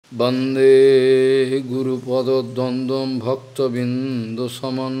वंदे गुरुपदद्वन्द्वं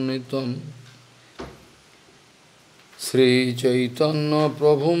भक्तबिन्दुसमन्वितं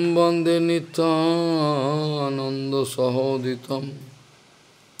श्रीचैतन्यप्रभुं वन्दे नित्यानन्दसहोदितं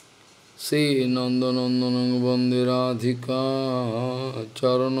श्रीनन्दनन्दनं वन्दे राधिका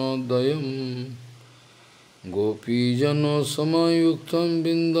चरणोदयं गोपीजनसमायुक्तं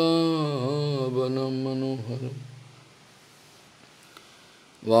बिन्दावनं मनोहरम्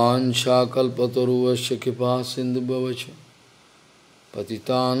वाञ्छाकल्पतरुश्च कृपा सिन्धुभ्यश्च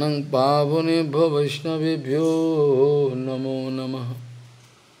पतितानं पावनेभ्यो वैष्णवेभ्यो नमो नमः।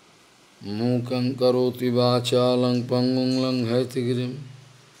 मूकं करोति वाचालं पङ्गुं लङ्घयतिगिरिं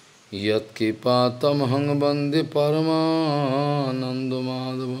यत्कृपातमहं वन्दे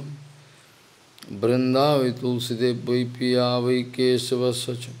परमानन्दमाधवं। वृन्दावै तुलसीदेव वै पिया वै केशवस्य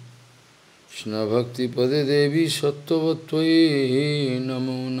च कृष्ण भक्ति पदे देवी सत्वत्वयि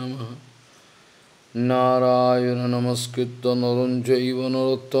नमो नमः। नारायण नमस्कृत्य नरं चैव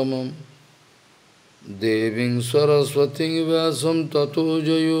नरोत्तमं देवीं सरस्वतीं व्यासं ततो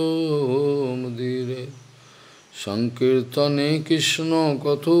जयो मुदीरये। संकीर्तने कृष्ण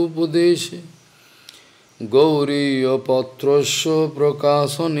कथोपदेशे गौरीयपत्रस्य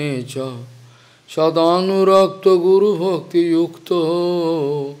प्रकाशने च सदानुरक्त गुरुभक्तियुक्तो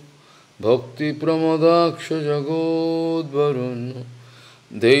भक्ति प्रमोदाक्ष जगोद्वरुन्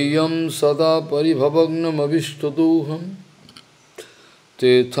देयं सदा परिभवग्नमभिष्टदोहं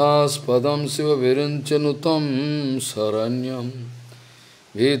तीर्थास्पदं शिवविरञ्चनुतं शरण्यं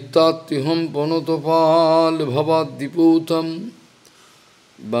भीत्तात्युहं पुनतपाल्भवाद्दिपूतं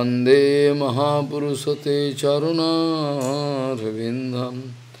वन्दे महापुरुषते चरुणारविन्दं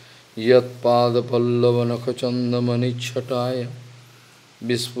यत्पादपल्लवनखचन्दमनिच्छटाय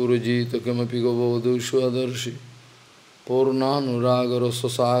विस्फुजित किमपि गवधू स्वदर्शि पूर्णानुरागर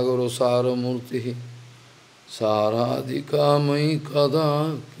ससागर सारमूर्ति साराधिका मयि कदा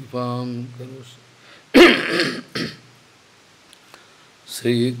कृपां करोसि।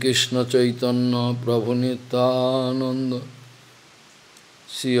 श्रीकृष्ण चैतन्य प्रभु नित्यानंद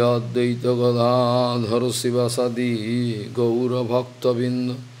श्री अद्वैत गदाधर शिवासादि गौरभक्तबिंद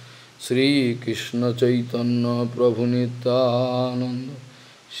श्रीकृष्ण चैतन्य प्रभु नित्यानंद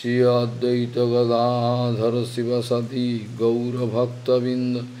श्री अद्वैत गदाधर शिवासादि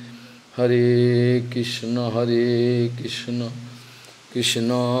गौरभक्तबिंद। हरे कृष्ण कृष्ण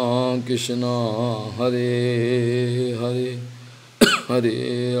कृष्ण हरे हरे हरे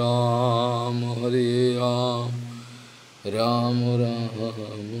राम राम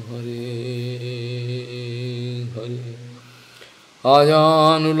राम हरे हरे।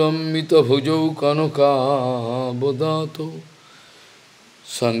 आजानुलंबित भुजौ कनकाबदातो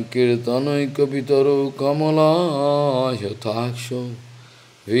संकीर्तनैकपितरो कमलायताक्षो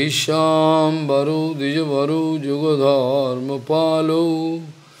विश्वाम्बरो द्विजवरो जुगधर्मपालो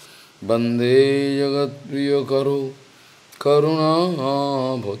वन्दे जगत्प्रियकरो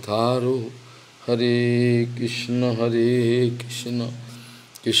करुणावतारो। हरे कृष्ण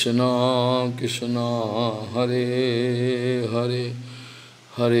कृष्ण कृष्ण हरे हरे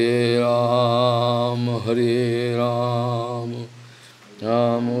हरे राम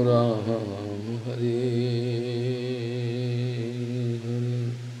राम राम हरे हरे।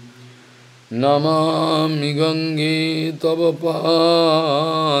 नमामि गंगे तव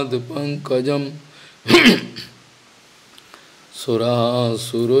पाद पंकजं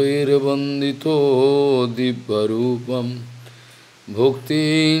सुरासुरैर्वन्दितो दिव्यरूपं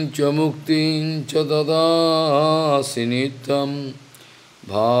भुक्तिं च मुक्तिं च ददासि नित्यं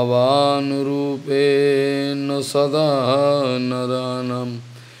भावानुरूपेण सदा नरानं।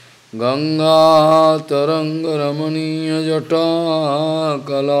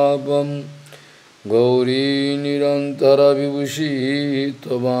 गंगातरङ्गरमणीयजटाकलापं गौरी निरन्तरविभूषि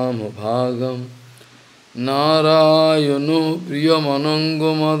त्ववामभागं। नारायणो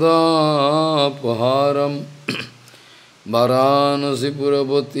प्रियमनङ्गमदापहारं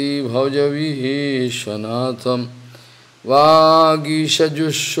वाराणसीपुरपति भजवीशनाथं। वागीशजुष्वदने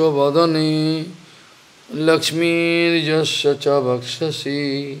लक्ष्मीर्यस्य च वक्षसि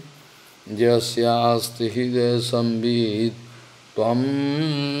यस्यास्ति हृदय संवित् त्वं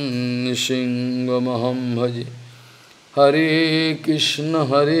नृसिंहमहं भजे। हरे कृष्ण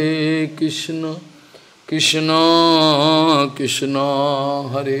कृष्ण कृष्ण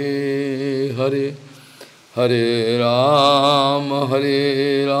हरे हरे हरे राम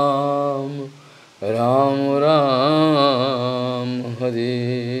राम राम हरे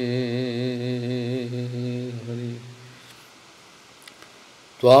हरे।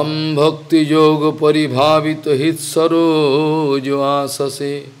 त्वं भक्ति योग परिभावित हित Saroj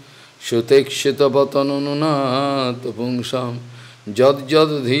आससे Shutekshita patanununat pungsam jad jad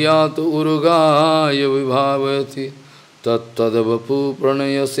dhiyat urugaya vibhavati tattadavapu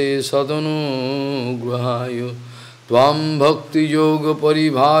pranayase sadanu grahayo tvam bhakti yoga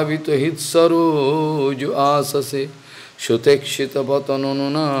paribhavita hitsaroju asase Shutekshita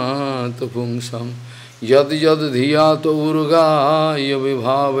patanununat pungsam jad jad dhiyat urugaya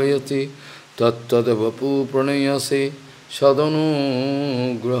vibhavati tattadavapu pranayase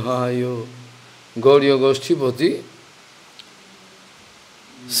sadanu grahayo. Gaudiya Goshtipati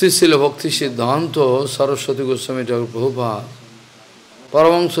Srila Bhakti Siddhanta Saraswati Goswami Thakur Prabhupada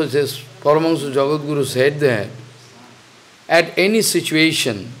Paramahansa Jagadguru said that at any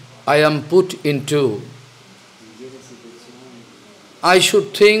situation I am put into, I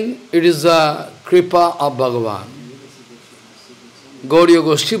should think it is the kripa of Bhagavan. Gaudiya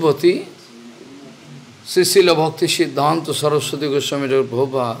Goshtipati Srila Bhakti Siddhanta Saraswati Goswami Thakur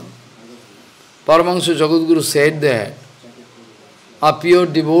Prabhupada Paramahansa Jagadguru said that a pure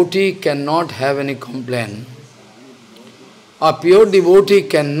devotee cannot have any complaint. A pure devotee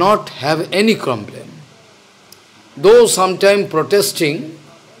cannot have any complaint. Though sometime protesting,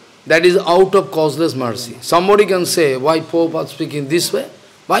 that is out of causeless mercy. Somebody can say, why Prabhupada speaking this way?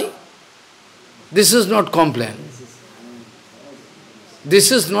 Why? This is not complaint.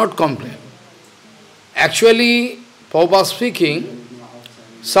 This is not complaint. Actually, Prabhupada speaking,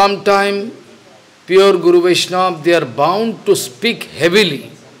 sometime pure Guru Vaishnava, they are bound to speak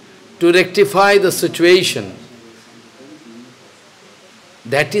heavily to rectify the situation.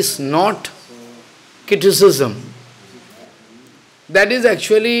 That is not criticism. That is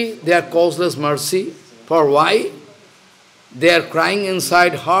actually their causeless mercy. For why? They are crying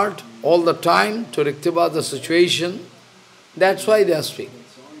inside heart all the time to rectify the situation. That's why they are speaking.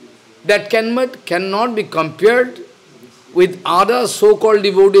 That cannot be compared with other so-called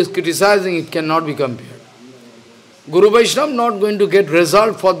devotees criticizing, it cannot be compared. Guru Vaishnava not going to get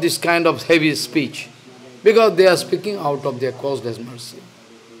result for this kind of heavy speech, because they are speaking out of their causeless mercy.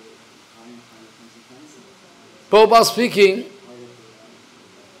 Prabhupada speaking,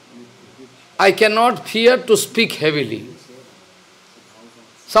 I cannot fear to speak heavily.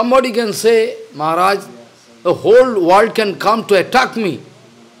 Somebody can say, Maharaj, the whole world can come to attack me.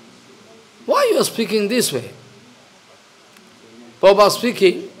 Why you are speaking this way? Prabhupada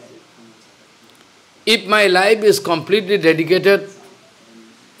speaking, if my life is completely dedicated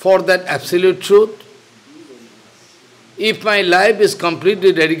for that absolute truth, if my life is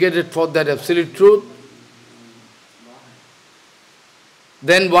completely dedicated for that absolute truth,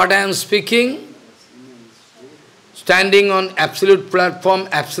 then what I am speaking, standing on absolute platform,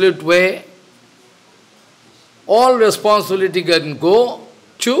 absolute way, all responsibility can go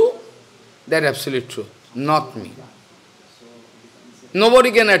to that absolute truth, not me.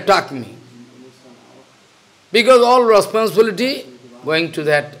 Nobody can attack me, because all responsibility going to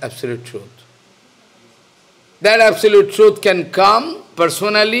that absolute truth. That absolute truth can come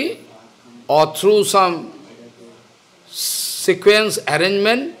personally or through some sequence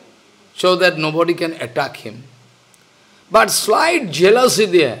arrangement so that nobody can attack him. But slight jealousy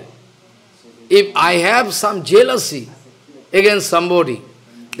there. If I have some jealousy against somebody,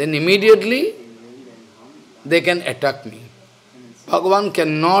 then immediately they can attack me. Bhagavan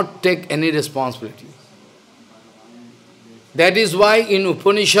cannot take any responsibility. That is why in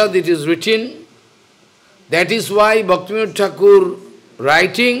Upanishad it is written, that is why Bhaktivinoda Thakur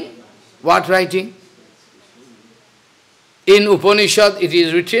writing, what writing? In Upanishad it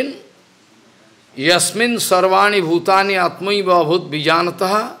is written, Yasmin sarvani bhutani atmaiva bhut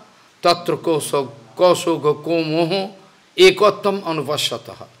vijanataha tatra koso ko moho ekottam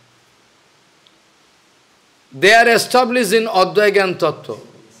anupashyataha. They are established in Advaita and Tattva.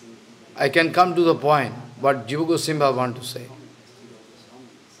 I can come to the point, what Jiva Goswami want to say.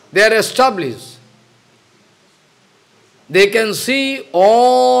 They are established. They can see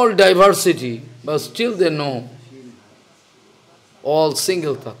all diversity, but still they know all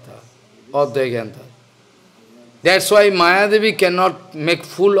single Tattva, Advaita and Tattva. That's why Mayadevi cannot make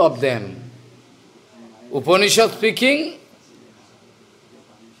fool of them. Upanishad speaking,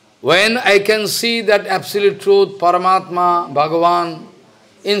 when I can see that absolute truth, Paramatma, Bhagavan,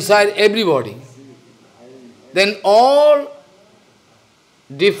 inside everybody, then all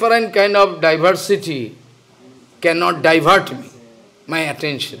different kind of diversity cannot divert me, my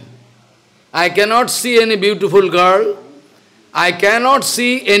attention. I cannot see any beautiful girl, I cannot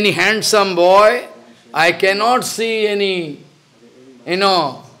see any handsome boy, I cannot see any,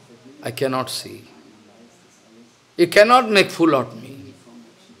 I cannot see. You cannot make fool of me.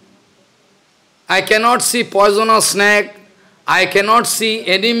 I cannot see poisonous snake, I cannot see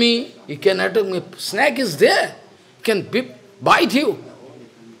enemy, he can attack me. Snake is there, he can bite you.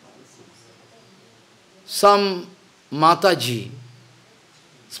 Some Mataji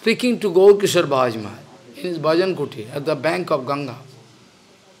speaking to Gaur Kishore Bhaj Maharaj in his bhajan kuti at the bank of Ganga,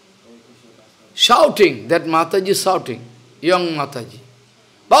 shouting, that Mataji shouting, young Mataji,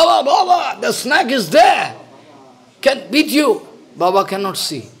 Baba, Baba, the snake is there, can beat you. Baba cannot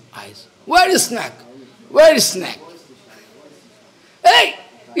see eyes. Where is snake? Where is snake? Hey,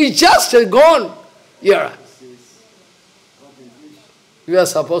 he just gone. Here. We are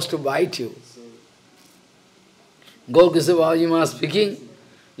supposed to bite you. Gaur Kishore Bhagavan Maharaj speaking,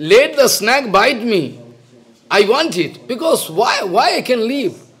 let the snake bite me. I want it. Because why I can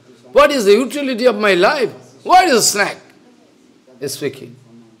live? What is the utility of my life? Where is the snake? He is speaking.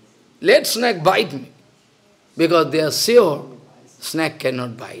 Let snake bite me. Because they are sure snake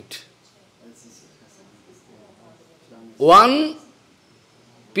cannot bite. One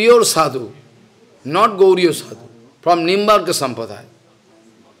pure sadhu, not Gaudiya sadhu, from Nimbarka Sampradaya.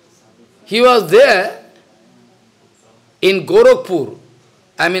 He was there in Gorakhpur.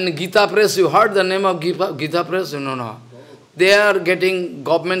 I mean, Gita Press, you heard the name of Gita Press? No. They are getting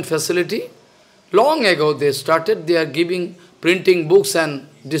government facility. Long ago they started, they are giving, printing books and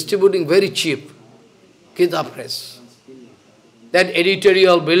distributing very cheap. Gita Press. That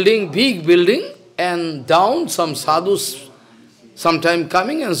editorial building, big building, and down some sadhus sometime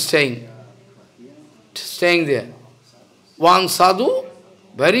coming and staying there. One sadhu,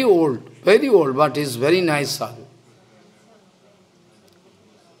 very old, but is very nice sadhu.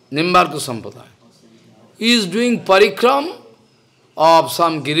 Nimbarka Sampradaya. He is doing parikram of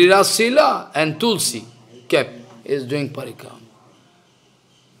some Giriraj Srila and Tulsi kept. He is doing parikram.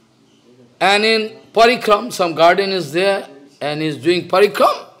 And in parikram, some garden is there, and he is doing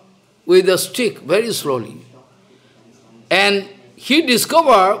parikram with a stick, very slowly. And he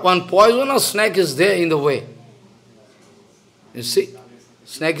discovered one poisonous snake is there in the way. You see,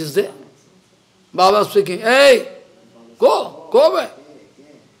 snake is there. Baba speaking, hey, go away.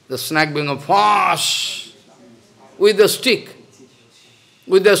 The snake being a flash with the stick.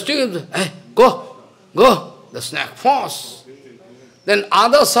 With the stick, hey, go. The snake falls. Then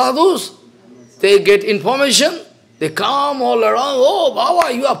other sadhus, they get information, they come all around, oh,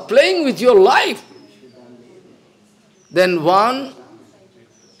 Baba, you are playing with your life. Then one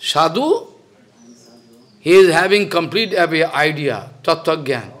sadhu, he is having complete idea, Tattva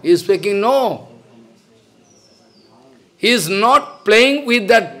Gyan. He is speaking, no. He is not playing with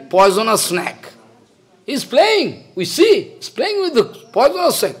that poisonous snake. He is playing, we see, he is playing with the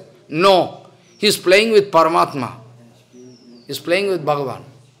poisonous snake. No, he is playing with Paramatma. He is playing with Bhagavan.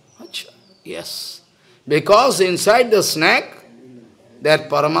 Yes, because inside the snake, that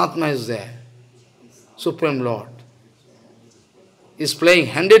Paramatma is there, Supreme Lord. He is playing,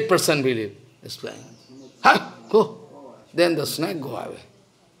 100% believe, he is playing. Go. Then the snake go away.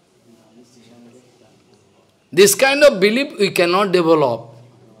 This kind of belief we cannot develop.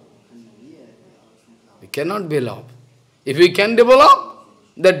 We cannot develop. If we can develop,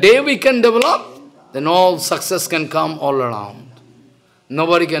 the day we can develop, then all success can come all around.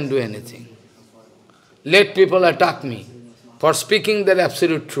 Nobody can do anything. Let people attack me for speaking the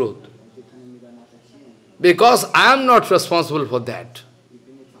absolute truth. Because I am not responsible for that.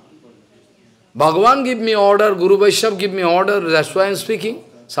 Bhagavan give me order, Guru Vaishnava give me order, that's why I am speaking.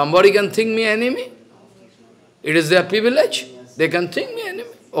 Somebody can think me enemy. It is their privilege. They can think me enemy.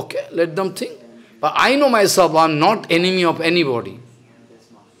 Okay, let them think. But I know myself, I am not enemy of anybody.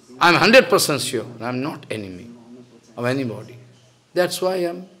 I am 100% sure I am not enemy of anybody. That's why I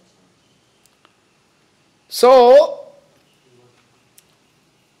am. So,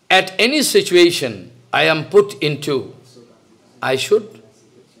 at any situation I am put into, I should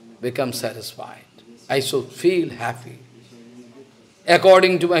become satisfied. I should feel happy.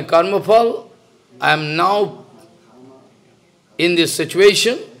 According to my karma phal, I am now in this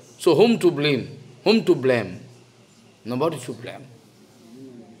situation, so whom to blame? Whom to blame? Nobody to blame.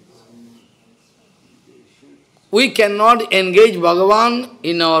 We cannot engage Bhagavan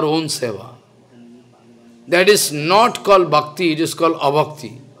in our own seva. That is not called bhakti, it is called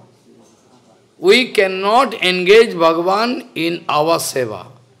abhakti. We cannot engage Bhagavan in our seva.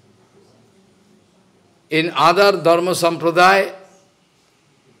 In other dharma sampradaya,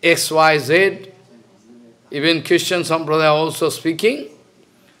 X, Y, Z, even Christian sampradaya also speaking,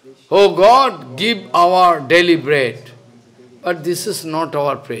 oh God, give our daily bread. But this is not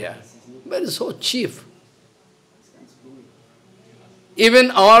our prayer. But it's so cheap.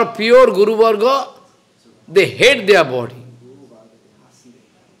 Even our pure Guru Varga, they hate their body.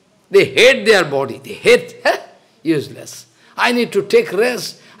 They hate their body. They hate, useless. I need to take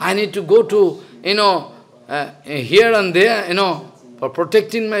rest. I need to go to, here and there, for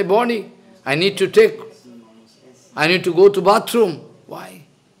protecting my body. I need to go to bathroom. Why?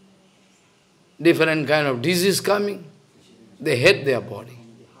 Different kind of disease coming. They hate their body.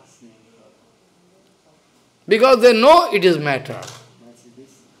 Because they know it is matter.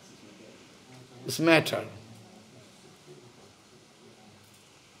 It's matter.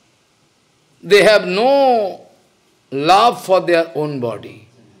 They have no love for their own body.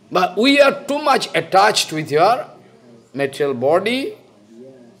 But we are too much attached with your material body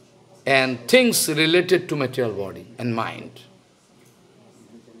and things related to material body and mind.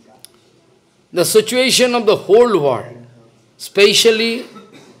 The situation of the whole world, especially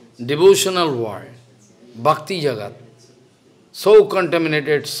devotional world, Bhakti Jagat, so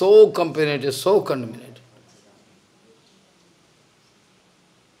contaminated, so contaminated, so contaminated.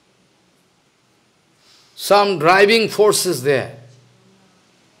 Some driving forces there.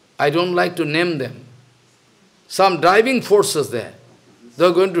 I don't like to name them. Some driving forces there. They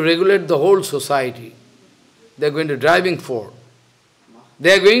are going to regulate the whole society. They are going to driving force.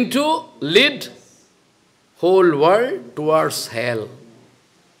 They are going to lead whole world towards hell.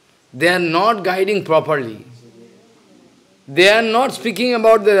 They are not guiding properly. They are not speaking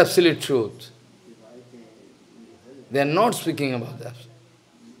about the absolute truth. They are not speaking about that.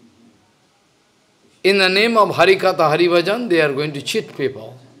 In the name of Harikatha, Haribhajan, they are going to cheat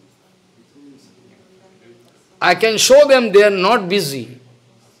people. I can show them they are not busy.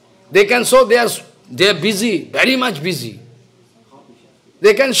 They can show they are busy, very much busy.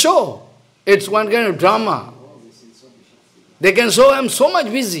 They can show. It's one kind of drama. They can show I am so much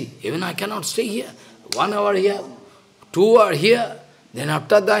busy. Even I cannot stay here. 1 hour here, 2 hours here. Then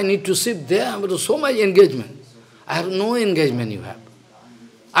after that I need to sit there. But so much engagement. I have no engagement you have.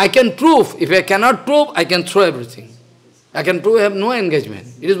 I can prove. If I cannot prove, I can throw everything. I can prove I have no engagement.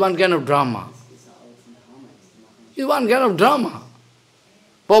 It is one kind of drama. It is one kind of drama.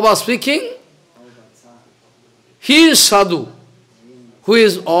 Prabhupada speaking, he is sadhu, who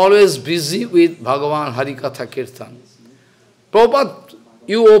is always busy with Bhagavan Harikatha Kirtan. Prabhupada,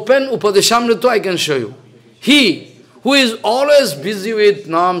 you open Upadeshamrita, I can show you. He, who is always busy with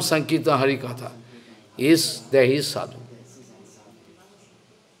Nam, Sankirtan, Harikatha, he is sadhu.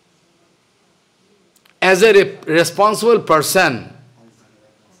 As a responsible person,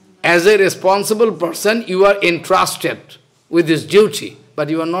 you are entrusted with this duty, but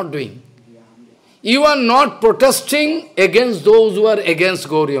you are not doing. You are not protesting against those who are against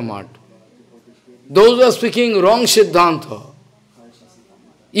Gaudiya Math. Those who are speaking wrong Siddhanta.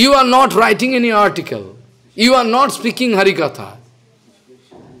 You are not writing any article. You are not speaking Harikatha.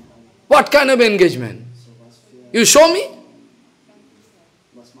 What kind of engagement? You show me?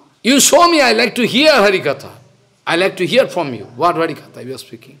 You show me, I like to hear Harikatha. I like to hear from you what Harikatha you are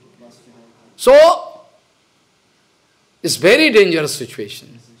speaking. So, it's very dangerous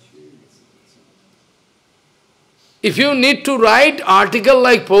situation. If you need to write article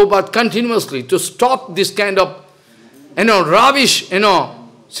like Prabhupada continuously to stop this kind of, rubbish,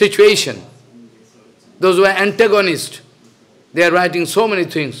 situation. Those who are antagonists, they are writing so many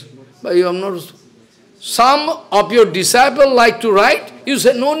things. But you have not. Some of your disciples like to write, you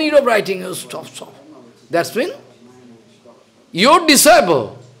say, no need of writing, stop. That's mean, your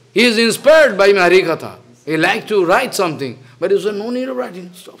disciple, he is inspired by Harikatha. He like to write something, but you say, no need of writing,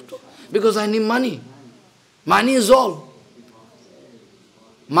 stop. Because I need money. Money is all.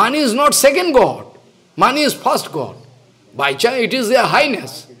 Money is not second God. Money is first God. By chance, it is their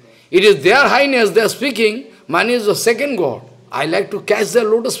highness. It is their highness they are speaking. Money is the second God. I like to catch their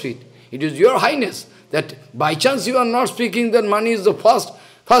lotus feet. It is your highness that by chance you are not speaking that money is the first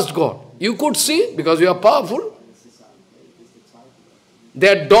God. You could see because you are powerful. They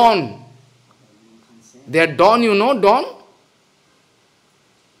are dawn. They are dawn, you know, dawn?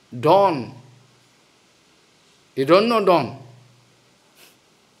 Dawn. You don't know dawn.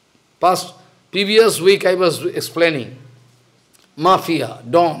 Previous week I was explaining. Mafia,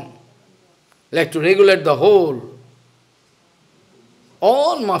 dawn. Like to regulate the whole.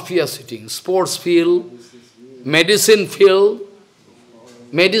 All mafia sitting. Sports field, medicine field,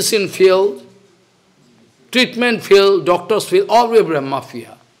 treatment field, doctors field, all everywhere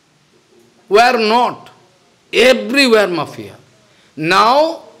mafia. Where not? Everywhere mafia.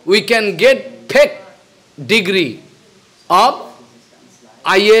 Now we can get fake degree of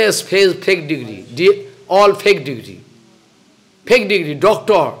IAS, fake degree, all fake degree. Fake degree,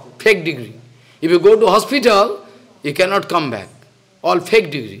 doctor, fake degree. If you go to hospital, you cannot come back. All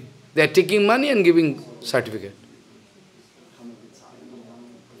fake degree. They are taking money and giving certificate.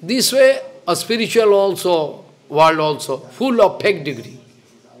 This way, a spiritual also world also, full of fake degree.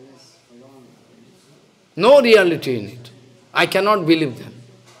 No reality in it. I cannot believe them.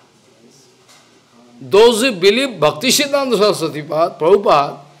 Those who believe Bhakti Siddhanta Saraswati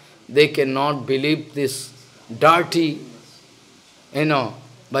Prabhupada, they cannot believe this dirty,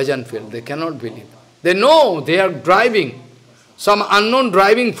 bhajan field. They cannot believe. They know they are driving some unknown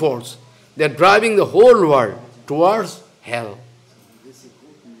driving force. They are driving the whole world towards hell.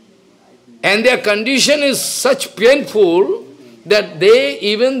 And their condition is such painful that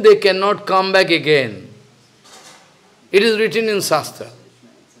they cannot come back again. It is written in Shastra.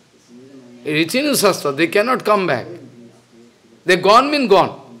 It is written in Shastra, they cannot come back. They gone mean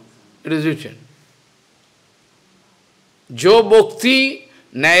gone. It is written. Jo bhakti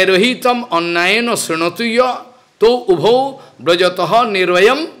nairohitam annayena srinatuya to ubho brajataha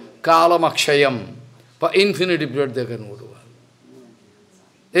nirvayam kalamakshayam. For infinity period they can go to world.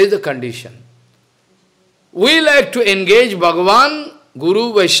 This is the condition. We like to engage Bhagavan,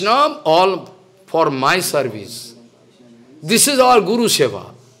 Guru, Vaishnava, all for my service. This is our Guru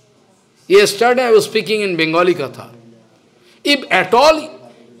Seva. Yesterday I was speaking in Bengali Harikatha. If at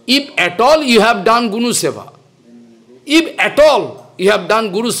all you have done Guru Seva, if at all you have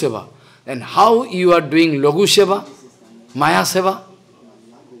done Guru Seva, then how you are doing Lagu Seva, Maya Seva?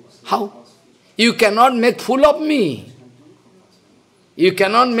 How? You cannot make fool of me. You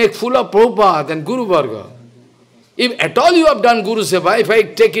cannot make fool of Prabhupada and Guru Varga. If at all you have done Guru Seva, if I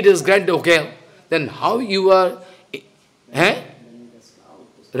take it as granted, okay, then how you are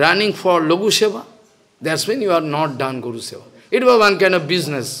running for Lagu Seva? That's when you are not done Guru Seva. It was one kind of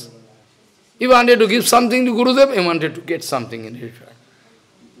business. He wanted to give something to Gurudev, he wanted to get something in return.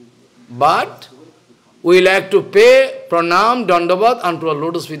 But we like to pay pranam, dandavat unto a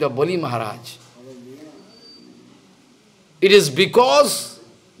lotus feet of Bali Maharaj. It is because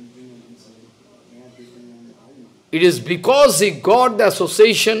he got the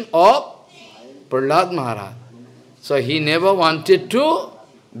association of Brihad Maharaj. So he never wanted to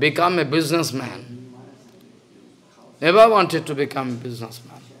become a businessman. Never wanted to become a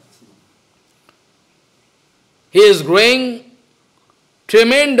businessman. He is growing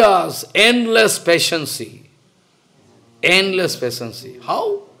tremendous, endless patience. Endless patience.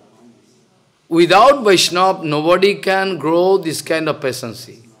 How? Without Vaishnava, nobody can grow this kind of patience.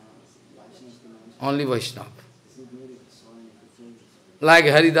 Only Vaishnava. Like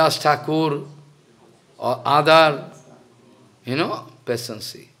Haridas Thakur or other,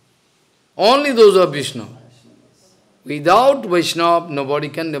 patience. Only those of Vishnu. Without Vaishnava, nobody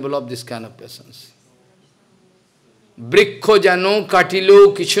can develop this kind of patience. Brikho jano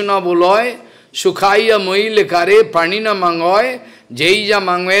katilo kichuna buloy, sukhaya moile kare panina mangoy, jeija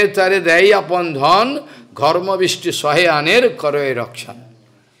mangwe tare deya pondhan, gharma vishti sohe aner karoy rakshan.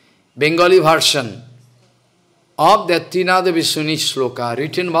 Bengali version of that Tinada Vishuni sloka,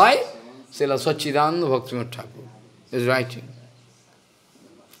 written by Srila Sachidananda Bhaktivinoda Thakur, is writing.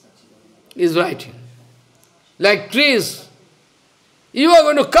 Is writing. Like trees, you are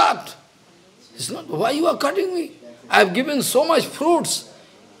going to cut. It's not, why you are cutting me? I have given so much fruits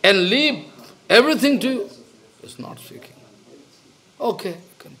and leaf, everything to you. It's not speaking. Okay,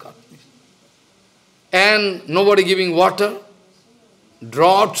 you can cut me. And nobody giving water,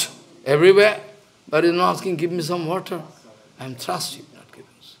 drought everywhere, but he's not asking, give me some water. I am thirsty, not giving.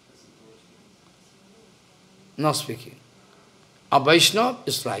 Not speaking. A Vaishnava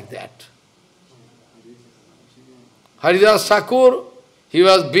is like that. Haridas Thakur, he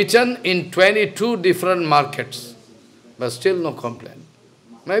was beaten in 22 different markets. But still no complaint.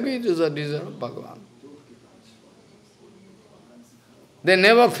 Maybe it is a desire of Bhagavan. They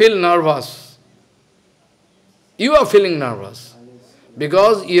never feel nervous. You are feeling nervous.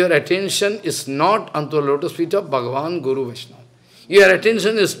 Because your attention is not unto the lotus feet of Bhagavan, Guru, Vaishnava. Your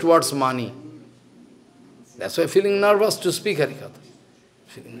attention is towards money. That's why feeling nervous to speak Harikatha.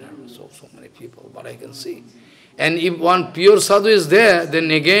 Feeling nervous, so many people, but I can see. And if one pure sadhu is there, then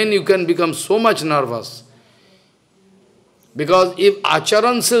again you can become so much nervous. Because if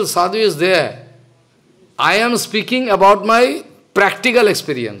Acharansil sadhu is there, I am speaking about my practical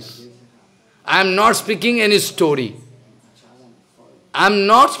experience. I am not speaking any story. I am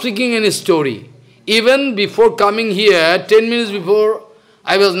not speaking any story. Even before coming here, 10 minutes before,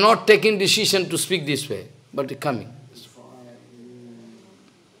 I was not taking decision to speak this way, but coming.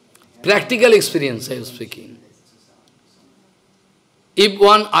 Practical experience I am speaking. If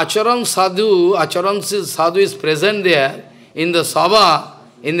one Acharan sadhu is present there, in the Sabha,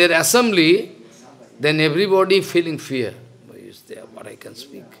 in their assembly, then everybody feeling fear. Who is there? What I can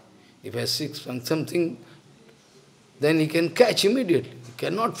speak? If I speak something, then he can catch immediately. He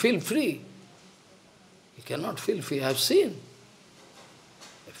cannot feel free. He cannot feel fear. I have seen.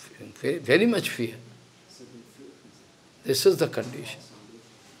 Very, very much fear. This is the condition.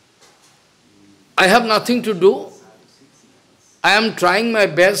 I have nothing to do. I am trying my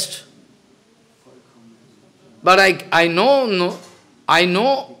best. But I know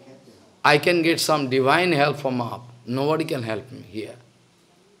I can get some divine help from up. Nobody can help me here.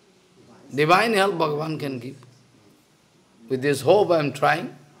 Divine help Bhagavan can give. With this hope I am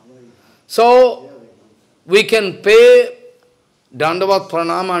trying. So, we can pay Dandavat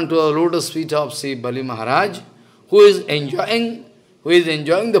Pranam unto the lotus feet of Sri Bali Maharaj, who is enjoying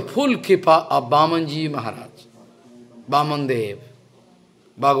the full kripa of Bali Maharaj, Vamanadev,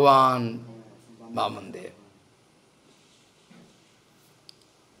 Bhagavan, Vamanadev.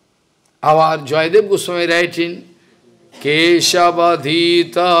 Our Jayadev Goswami writing,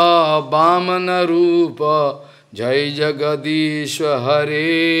 Keshavadhita Vamana Rupa Jai Jagadishwa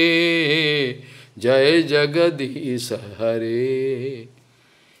Hare Jai Jagadisha Hare.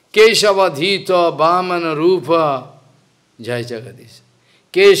 Keshavadhita Vamana Rupa Jai Jagadisha.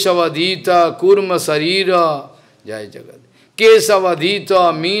 Keshavadhita Kurma Sarira Jai Jagad.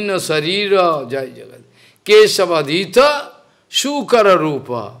 Keshavadhita Meena Sarira Jai Jagad. Keshavadhita Shukara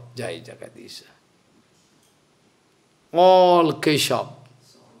Rupa Jai Jagadisha. All Keshav.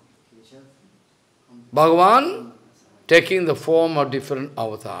 Bhagavan taking the form of different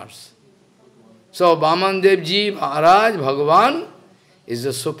avatars. So, Vamanadev Ji Maharaj, Bhagavan, is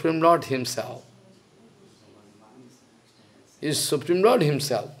the Supreme Lord Himself. He is Supreme Lord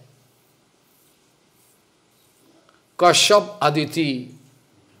Himself. Kashyap Aditi,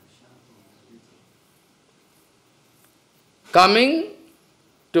 coming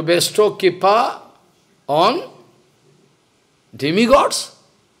to bestow kripa on demigods?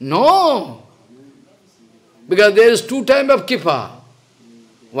 No. Because there is two types of kripa.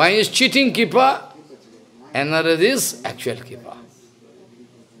 One is cheating kripa, another is actual kripa.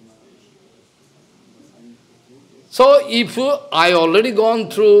 So, if I already gone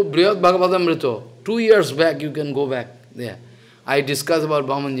through Brihad Bhagavatamrita, 2 years back, you can go back there. I discussed about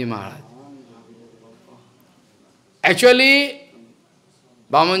Bali Maharaj. Actually,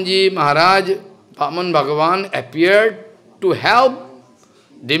 Bali Maharaj, Vaman Bhagavan appeared to help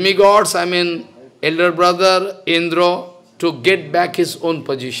demigods, elder brother Indra, to get back his own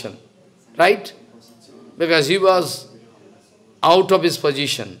position. Right? Because he was out of his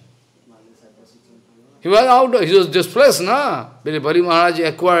position. He was displaced, na? Bali Maharaj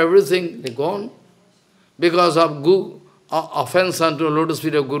acquired everything, they gone. Because of offense unto the lotus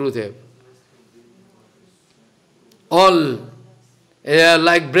feet of Gurudev. All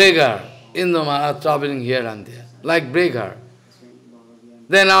like beggar, Indra Maharaj traveling here and there, like beggar.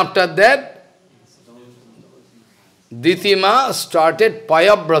 Then after that, Tithi Ma started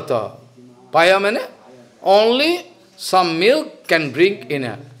Payavrata. Paya means only some milk can drink in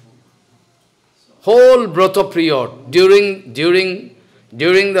a whole Vrata period. During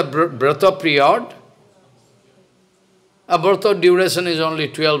the Vrata period, a Vrata duration is only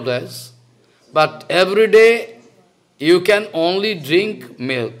 12 days. But every day you can only drink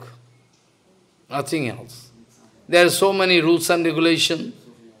milk. Nothing else. There are so many rules and regulations.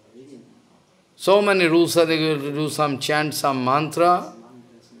 So many rules and regulations. Do some chant, some mantra,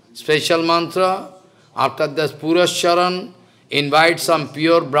 special mantra. After that, Purascharan, invite some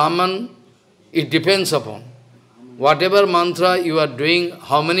pure Brahman. It depends upon whatever mantra you are doing,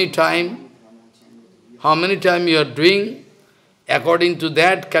 how many time you are doing. According to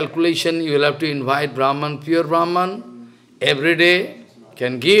that calculation, you will have to invite Brahman, pure Brahman. Every day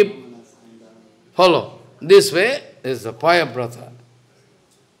can give. Follow. This way is the Payavrata.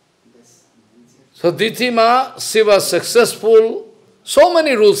 So Tithi Ma, she was successful. So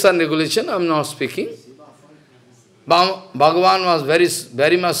many rules and regulations, I am not speaking. Bhagavan was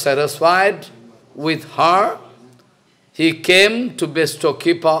very much satisfied with her. He came to bestow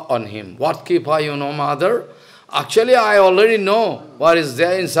kripa on him. What kripa you know, mother? Actually, I already know what is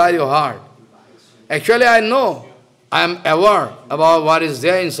there inside your heart. Actually, I know. I am aware about what is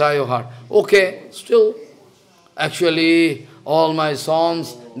there inside your heart. Okay, still, actually, all my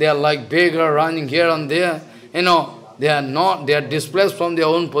sons, they are like beggar running here and there. They are displaced from their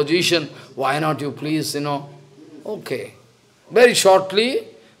own position. Why not you please, Okay. Very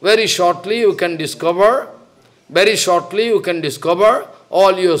shortly you can discover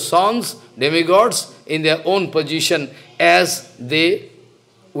all your sons, demigods, in their own position as they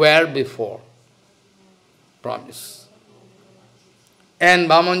were before. Promise. And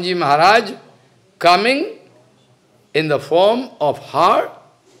Bali Maharaj coming in the form of her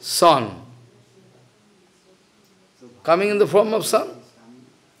son. Coming in the form of son.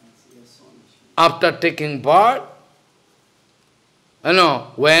 after taking birth,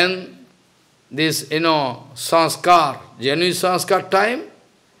 when this, sanskar, genuine sanskar time,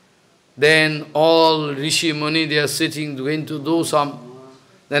 then all Rishi Muni, they are sitting, going to do some.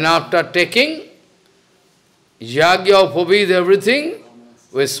 Then after taking, yagya, puvid, everything,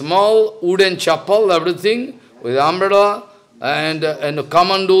 with small wooden chapel, everything, with umbrella, and a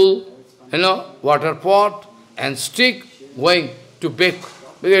kamandul, water pot, and stick, going to bake,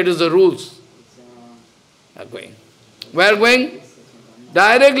 because it is the rules. Are going. Where going?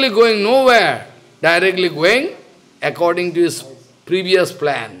 Directly going nowhere. Directly going according to his previous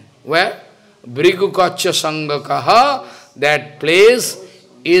plan. Where? Brigukacha Sangakaha, that place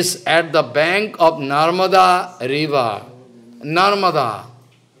is at the bank of Narmada river. Narmada.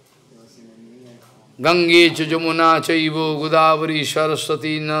 Gange Chujamuna Chaivo Godavari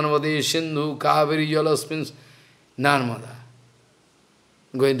Saraswati Narmade Sindhu Kaveri Jalas means Narmada.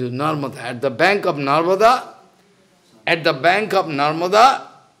 Going to Narmada. At the bank of Narmada,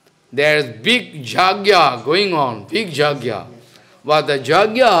 there is big jagya going on, big jagya. But the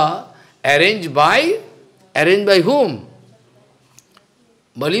jagya arranged by whom?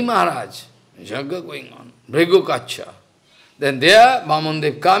 Bali Maharaj. Jagya going on. Brigukacha. Then there,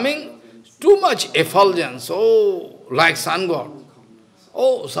 Vamanadev coming, too much effulgence, like sun god.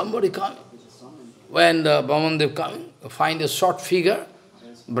 Somebody coming. When the Vamanadev coming, find a short figure,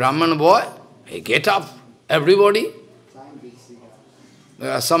 Brahman boy, he get up, everybody.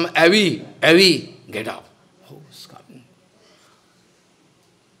 Some Avi, get up. It's coming.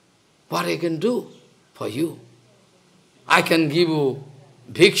 What I can do for you? I can give you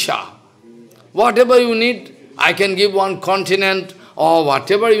bhiksha. Whatever you need, I can give one continent, or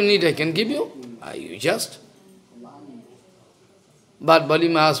whatever you need, I can give you. You just. But Bali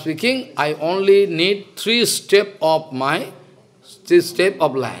Ma speaking, I only need 3 steps of land,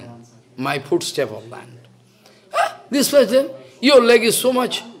 my footstep of land. This person, your leg is so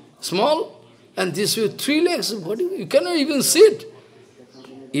much small, and this with 3 legs, you cannot even sit.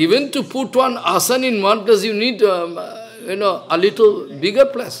 Even to put one asana in one place, you need a little bigger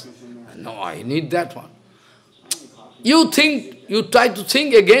place. No, I need that one. You try to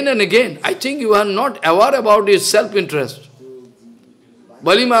think again and again. I think you are not aware about your self-interest.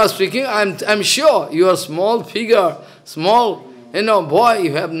 Bali Ma speaking, I'm sure you are small figure, small, boy,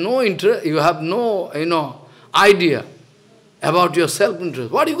 you have no interest, you have no, idea about your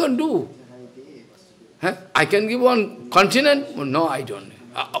self-interest. What you can do? I can give one continent? No, I don't.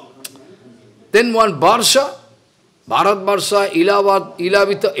 Then one Barsha, Bharat Barsha,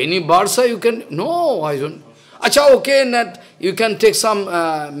 Ilavita, any Barsha you can, no, I don't. Acha, okay, you can take some,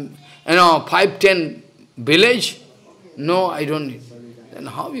 5-10 village. No, I don't need. Then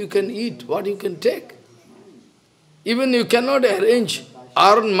how you can eat? What you can take? Even you cannot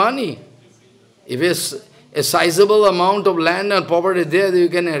earn money. If it's a sizable amount of land and property there, you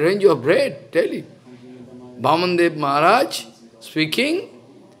can arrange your bread, tell you. Vamanadev Maharaj speaking,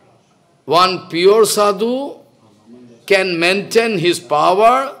 one pure sadhu can maintain his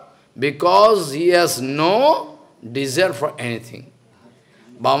power because he has no desire for anything.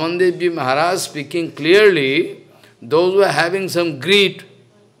 Vamanadev Maharaj speaking clearly, those who are having some greed,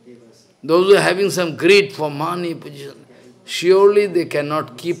 for money, position, surely they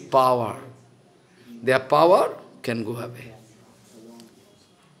cannot keep power. Their power can go away.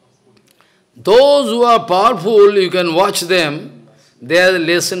 Those who are powerful, you can watch them, they are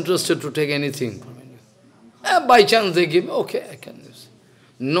less interested to take anything from you. By chance they give, okay, I can use.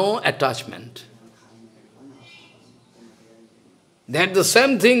 No attachment. That's the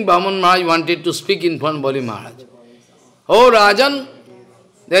same thing Bhaman Maharaj wanted to speak in front of Bali Maharaj. Oh Rajan,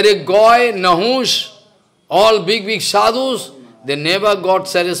 there is a guy, Nahush, all big sadhus, they never got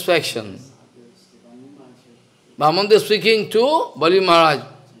satisfaction. Vamanadev speaking to Bali Maharaj,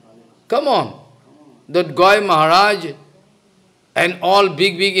 come on, that guy Maharaj and all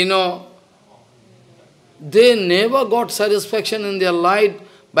big, they never got satisfaction in their life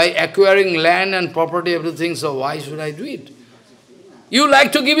by acquiring land and property, everything, so why should I do it? You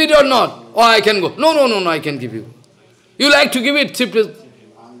like to give it or not? Oh, I can go. No, I can give you. You like to give it, simply.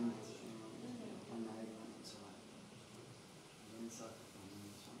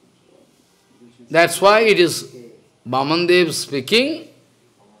 That's why it is Vamanadev speaking,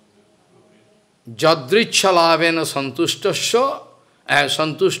 Jadrichalavena santushtasya,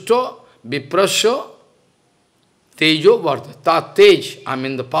 santushto viprasya, tejo vardha. That tej,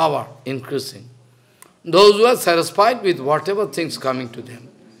 the power increasing. Those who are satisfied with whatever things coming to them,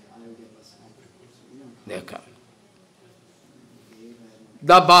 they come.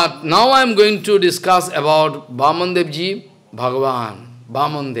 But now I am going to discuss about Vamanadev Bhagavan,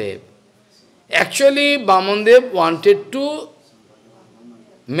 Vamanadev. Actually, Vamanadev wanted to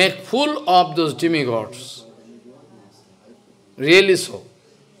make fool of those demigods. Really so.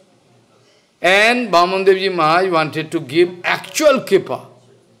 And Vamanadevji Maharaj wanted to give actual kripa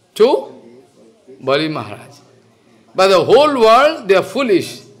to Bali Maharaj. But the whole world, they are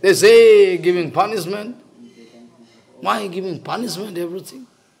foolish. They say, giving punishment. Why giving punishment, everything?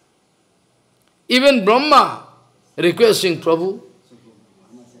 Even Brahma requesting Prabhu,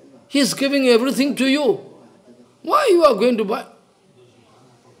 he is giving everything to you. Why you are going to buy?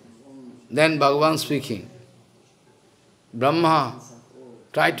 Then Bhagavan speaking. Brahma,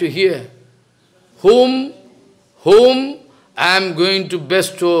 try to hear. Whom I am going to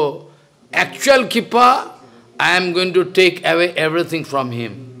bestow actual kripa, I am going to take away everything from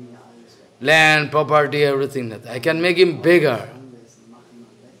him. Land, property, everything. I can make him beggar.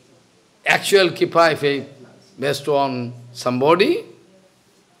 Actual kripa, if I bestow on somebody,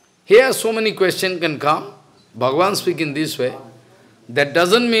 here so many questions can come. Bhagavan speaking this way. That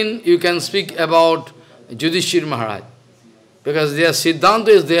doesn't mean you can speak about Yudhishthira Maharaj. Because their Siddhanta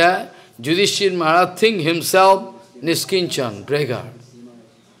is there. Yudhishthira Maharaj think himself Niskinchan, beggar.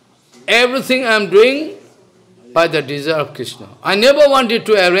 Everything I am doing by the desire of Krishna. I never wanted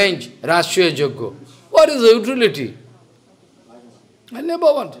to arrange Rashtriya Yajna. What is the utility? I never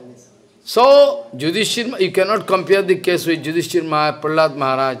wanted. So, Yudhishthira, you cannot compare the case with Yudhishthira Maharaj, Prahlad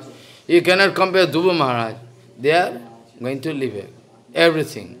Maharaj. You cannot compare Dhruva Maharaj. They are going to leave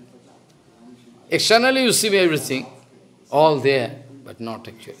everything. Externally you see everything, all there, but not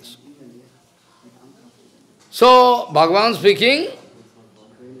actually. So, Bhagavan speaking,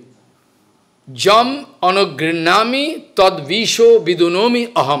 Jam anugrinami tad visho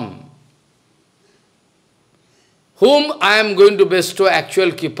vidunomi aham. Whom I am going to bestow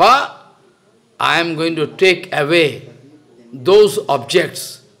actual kripa, I am going to take away those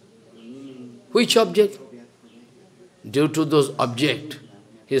objects. Which object? Due to those objects,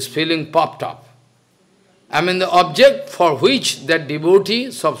 his feeling popped up. I mean the object for which that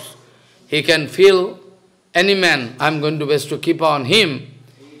devotee, he can feel, any man, I am going to bestow kripa on him.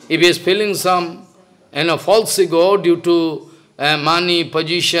 If he is feeling some false ego due to money,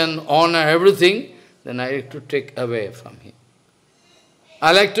 position, honor, everything, then I like to take away from him.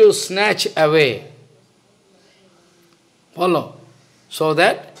 I like to snatch away. Follow? So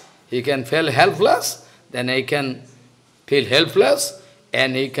that he can feel helpless, then I can feel helpless,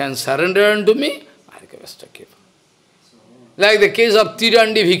 and he can surrender unto me, I can bestow kripa. Like the case of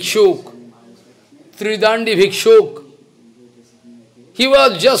Tridandi Bhikshuk. He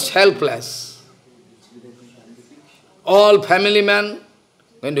was just helpless. All family men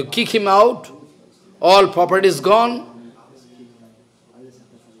going to kick him out. All property is gone.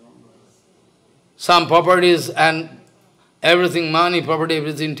 Some properties and everything, money, property,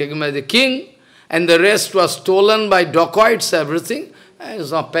 everything taken by the king. And the rest was stolen by dacoits, everything. And he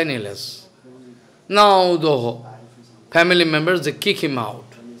was not penniless. Now the family members, they kick him out.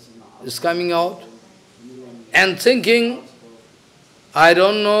 He's coming out and thinking, I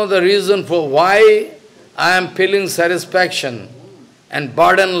don't know the reason for why I am feeling satisfaction and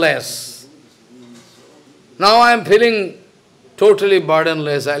burdenless. Now I am feeling totally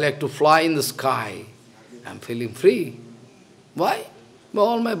burdenless. I like to fly in the sky. I am feeling free. Why? Well,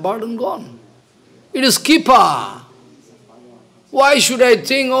 all my burden gone. It is kripa. Why should I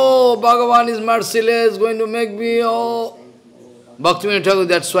think, oh, Bhagavan is merciless, going to make me, oh. Bhaktivinoda Thakur,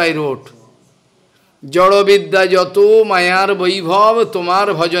 that's why I wrote. Jaro vidya jato mayar vaibhav tomar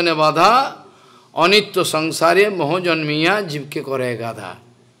bhajane badha anitya sangsare moho janmiya jivke kore gadha.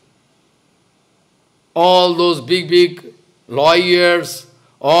 All those big lawyers,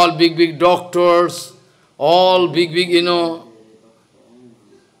 all big doctors, all big,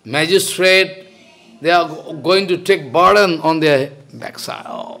 magistrate, they are going to take burden on their backside.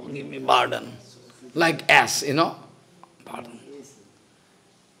 Oh, give me burden. Like ass, burden.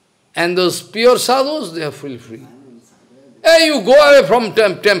 And those pure sadhus, they are free. Hey, you go away from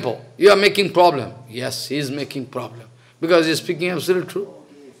temple. You are making problem. Yes, he is making problem. Because he is speaking absolute truth.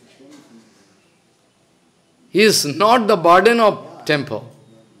 He is not the burden of temple.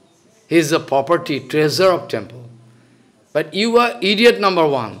 He is the property, treasure of temple. But you are idiot number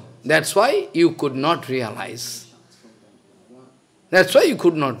one. That's why you could not realize. That's why you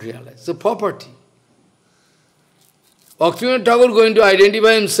could not realize the property. Bhaktivinoda Thakur going to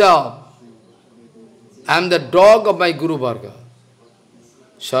identify himself. I am the dog of my Guru Varga.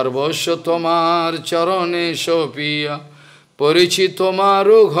 Sarvasya tomar charane shopiya parichi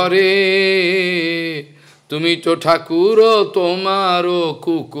tomaro ghare tumi to thakuro tomaro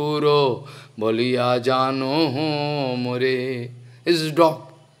kukuro boliya jano ho more. This is dog.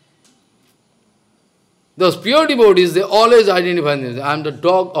 Those pure devotees, they always identify themselves. I am the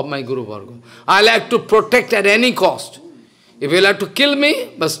dog of my Guru Varga. I like to protect at any cost. If you like to kill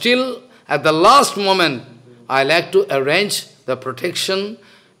me, but still at the last moment, I like to arrange the protection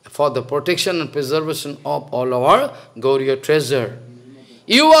for the protection and preservation of all our Gaudiya treasure.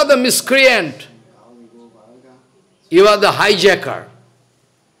 You are the miscreant. You are the hijacker.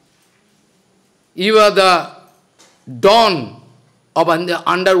 You are the dawn of the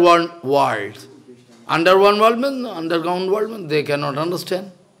underworld world. Underworld world means, underground world means, they cannot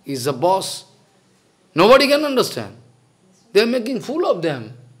understand. He's the boss. Nobody can understand. They are making fool of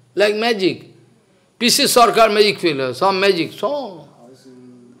them, like magic. PC Sarkar magic failure, some magic. So,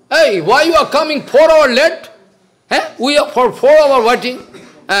 hey, why you are coming 4 hours late? Eh? We are for 4 hours waiting,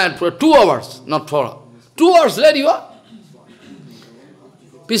 and for 2 hours, not 4 hours. 2 hours late you are.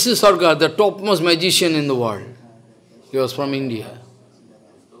 PC Sarkar, the topmost magician in the world. He was from India.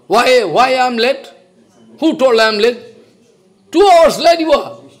 Why I am late? Who told I am late? 2 hours late you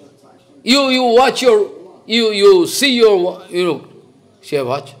are. You watch your, you see your, see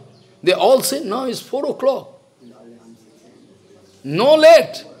watch. They all say, no, it's 4 o'clock. No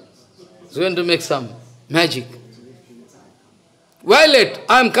late. It's going to make some magic. Why late?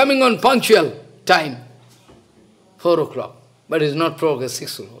 I am coming on punctual time. 4 o'clock. But it's not 4 o'clock, it's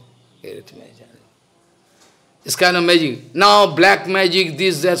 6 o'clock. It's kind of magic. Now black magic,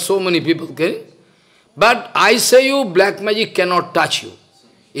 this, that, so many people can. But I say you, black magic cannot touch you.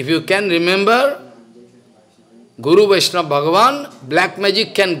 If you can remember, Guru Vaishnava Bhagavan, black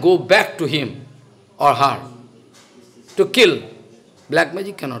magic can go back to him or her to kill. Black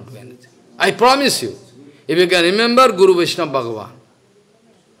magic cannot do anything. I promise you. If you can remember Guru Vaishnava Bhagavan,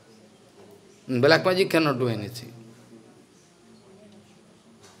 black magic cannot do anything.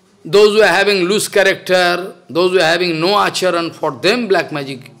 Those who are having loose character, those who are having no Acharya, for them black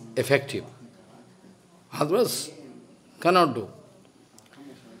magic effective. Otherwise, cannot do.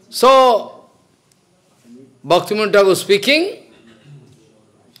 So, Bhaktivinoda Thakur speaking,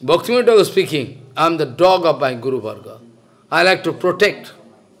 I am the dog of my Guru Varga. I like to protect.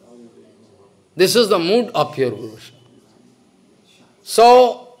 This is the mood of pure Guru Vaishnava.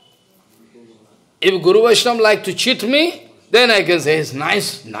 So, if Guru Vaishnava like to cheat me, then I can say, he's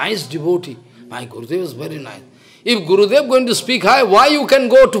nice devotee. My Gurudev is very nice. If Gurudev going to speak high, why you can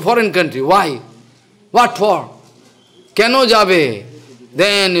go to foreign country? Why? What for? Keno jabe?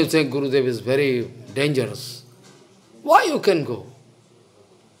 Then you think Gurudev is very dangerous. Why you can go?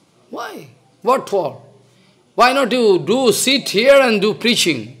 Why? What for? Why not you sit here and do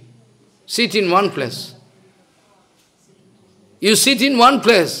preaching? Sit in one place. You sit in one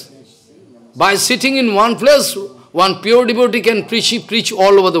place. By sitting in one place, one pure devotee can preach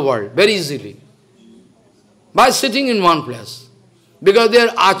all over the world, very easily. By sitting in one place. Because their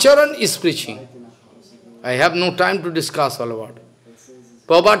Acharya is preaching. I have no time to discuss all about it.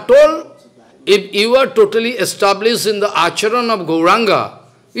 Prabhupada told, if you are totally established in the Acharya of Gauranga,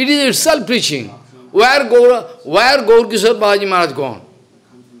 it is itself preaching. Where Gaur-Kishore Balaji Maharaj gone?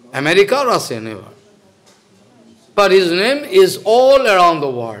 America or Russia? Never. But his name is all around the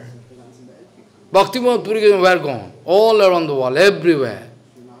world. Bhaktivinoda Puri were gone, all around the world, everywhere.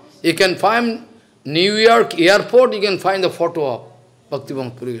 You can find New York airport, you can find the photo of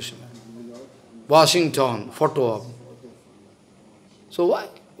Bhaktivinoda Puri. Washington, photo of. So why?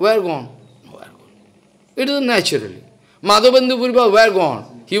 Where gone? Where gone? It is naturally. Madhavendra Puri were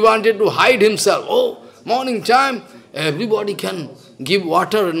gone. He wanted to hide himself. Oh, morning time, everybody can give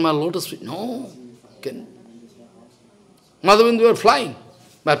water in my lotus feet. No. Madhavendra were flying.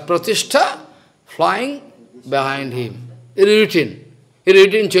 But Pratishtha, flying behind him. It is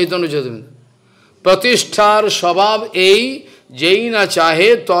written Chaitanya Charitamrita. Pratisthar Shabhav ei jai na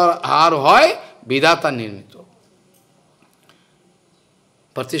chahe tor har hoy vidata nirmito.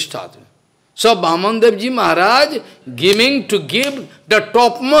 Pratishtha. So Vamanadev Maharaj giving to give the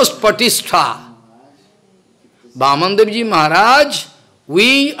topmost pratishtha. Vamanadev Maharaj,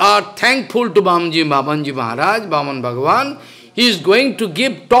 we are thankful to Vamanadev Maharaj, Vaman Bhagavan. He is going to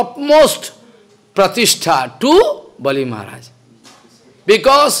give topmost pratishtha to Bali Maharaj.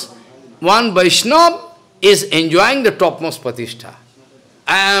 Because one Vaishnava is enjoying the topmost pratishtha.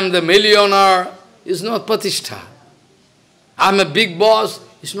 I am the millionaire, is not pratishtha. I am a big boss,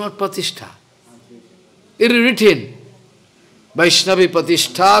 is not pratishtha. It is written, Vaishnavi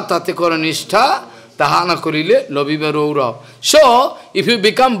pratishtha tate koranistha tahana korile lobiva rourav. So, if you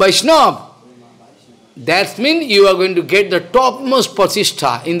become Vaishnava, that means you are going to get the topmost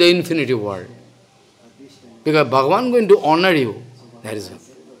pratishtha in the infinity world. Because Bhagavan is going to honor you. That is it.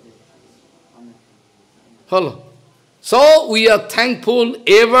 Follow? So we are thankful,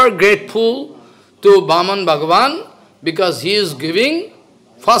 ever grateful to Vaman Bhagavan because he is giving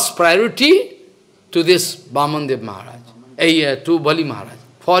first priority to this Vamanadev Maharaj, to Bali Maharaj,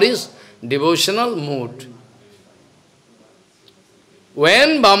 for his devotional mood.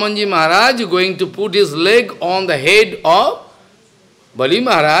 When Vamanji Maharaj is going to put his leg on the head of Bali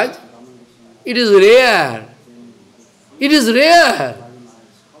Maharaj, it is rare. It is rare.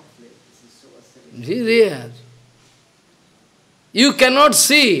 It is rare. You cannot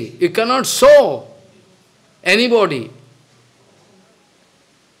see, you cannot show anybody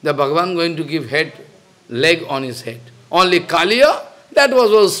the Bhagavan going to give leg on his head. Only Kaliya, that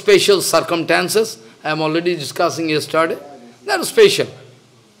was special circumstances. I am already discussing yesterday. That was special.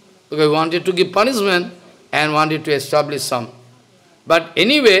 Because he wanted to give punishment and wanted to establish some. But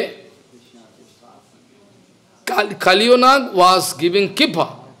anyway, Kaliyonag was giving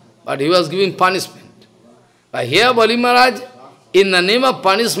kripa, but he was giving punishment. But here Bali Maharaj, in the name of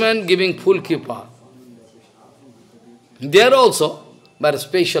punishment, giving full kripa. There also, but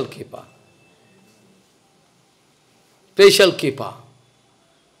special kripa. Special kripa.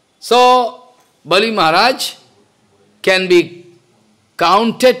 So, Bali Maharaj can be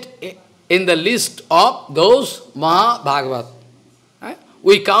counted in the list of those Mahabhagavat.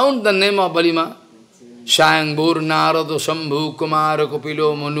 We count the name of Bali Ma. Shayang Bur Narado Shambhu Kumara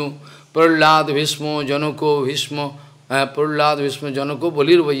Kopilo Manu Prahlad Bhishmo Janako Bhishmo Prahlad Bhishmo Janako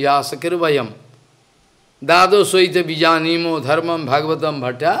Bolir Vayasakir Vayam Dado Soite Bijanimo Dharmam Bhagavatam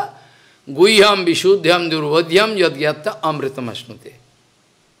Bhatta Guiham Vishuddhyam Durvadhyam Yadgyata Amritam Ashnute.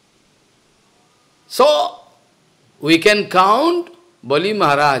 So, we can count Bali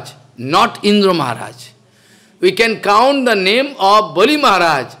Maharaj, not Indra Maharaj. We can count the name of Bali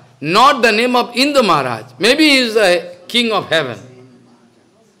Maharaj, not the name of Indra Maharaj. Maybe he is the king of heaven.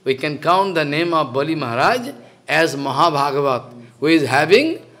 We can count the name of Bali Maharaj as Mahabhagavat, who is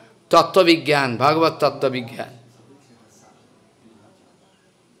having Tattva Vigyan, Bhagavat Tattva Vigyan.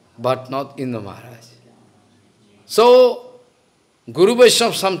 But not Indra Maharaj. So, Guru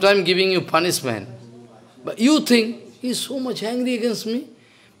Vaishnava sometimes giving you punishment. But you think, he is so much angry against me.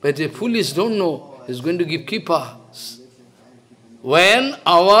 But the foolish don't know, he is going to give kripa. When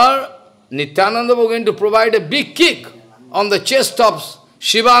our Nityananda was going to provide a big kick on the chest of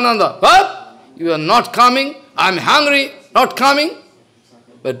Shivananda, what? You are not coming, I am hungry, not coming.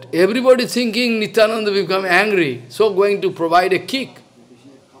 But everybody thinking Nityananda will become angry, so going to provide a kick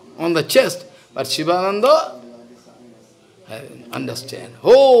on the chest. But Shivananda, I understand.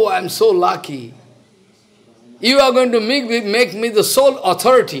 Oh, I am so lucky. You are going to make me the sole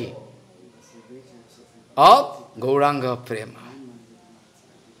authority of Gauranga Prema.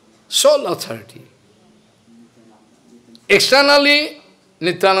 Sole authority. Externally,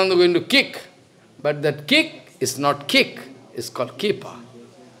 Nityananda is going to kick. But that kick is not kick, it's called kripa.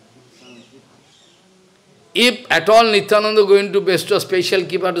 If at all Nityananda is going to bestow special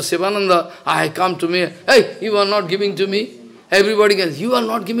kripa to Sivananda, I come to me, hey, you are not giving to me. Everybody goes, you are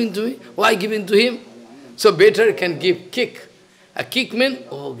not giving to me. Why giving to him? So better can give kick. A kick means,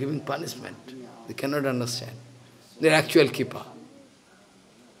 oh, giving punishment. They cannot understand. Their actual kripa.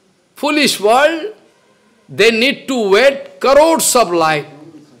 Foolish world, they need to wait crores of life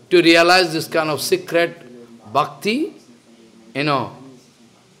to realize this kind of secret bhakti,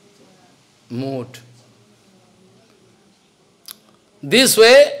 mood. This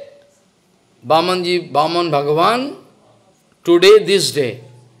way, Vaman Bhagavan, today, this day,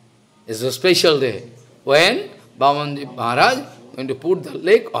 is a special day, when Vaman Maharaj is going to put the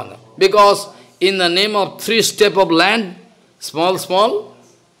leg on them. Because in the name of 3 steps of land, small,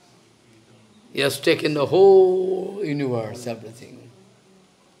 he has taken the whole universe, everything.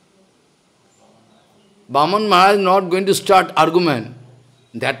 Vaman Maharaj is not going to start argument.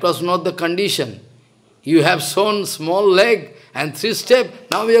 That was not the condition. You have shown small leg and 3 steps,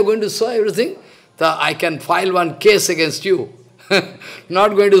 now we are going to show everything. So I can file one case against you. Not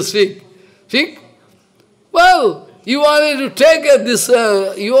going to speak. Speak? Well, you wanted to take this,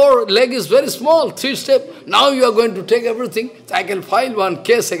 your leg is very small, 3 steps. Now you are going to take everything. So I can file one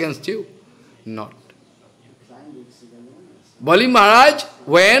case against you. Not. Bali Maharaj,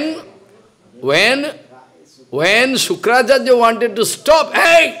 when Shukracharya wanted to stop,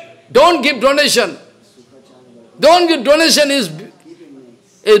 hey, don't give donation. Don't give donation, is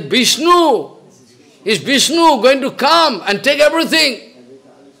Vishnu. Is Vishnu going to come and take everything?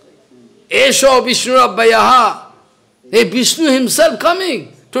 Esho Vishnu Abhayaha. Hey, Vishnu himself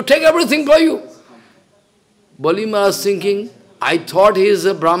coming to take everything for you. Bali Maharaj thinking, I thought he is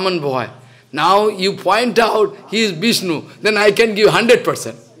a Brahman boy. Now you point out he is Vishnu, then I can give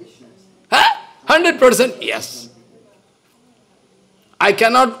 100%. Huh? 100%? Yes. I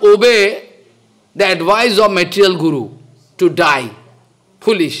cannot obey the advice of material guru to die.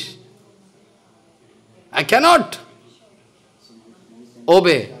 Foolish. I cannot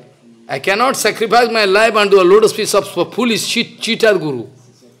obey. I cannot sacrifice my life unto a lotus piece of foolish cheater guru.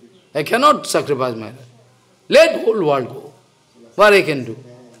 I cannot sacrifice my life. Let whole world go. What I can do?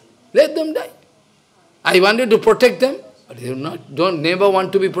 Let them die. I wanted to protect them, but they don't never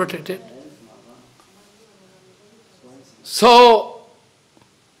want to be protected. So,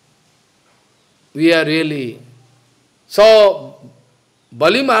 we are really... So,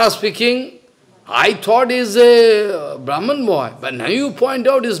 Bali Maharaj speaking, I thought is a Brahman boy, but now you point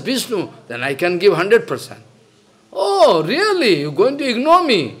out is Vishnu, then I can give 100%. Oh, really? You're going to ignore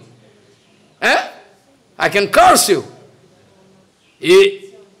me? Eh? I can curse you.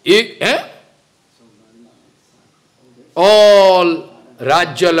 All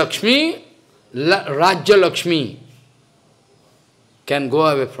Rajya Lakshmi can go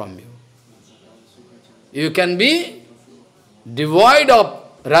away from you. You can be devoid of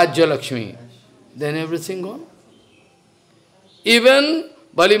Rajya Lakshmi, then everything gone. Even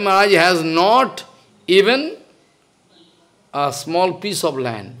Bali Maharaj has not even a small piece of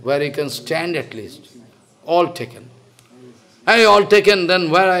land where he can stand at least. All taken. And all taken,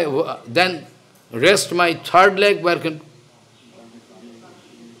 then then rest my third leg where can...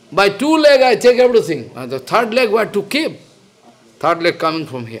 By 2 legs I take everything. And the third leg where to keep? Third leg coming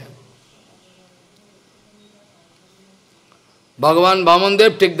from here. Bhagavan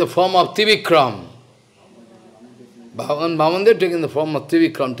Vamanadev take the form of Trivikram. Bhagavan Vamanadev taking the form of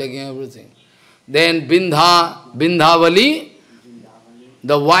Trivikram, taking everything. Then Bindhavali,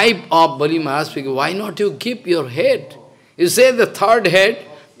 the wife of Bali Maharaj, speaking, why not you keep your head? You say the third head,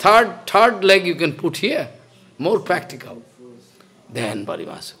 third leg you can put here. More practical. Then Bali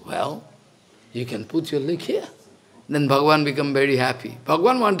Maharaj said, well, you can put your leg here. Then Bhagavan become very happy.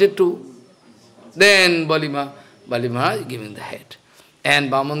 Bhagavan wanted to. Then Bali Maharaj giving the head.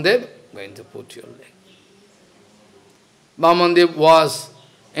 And Vamanadev going to put your leg. Vamanadev was,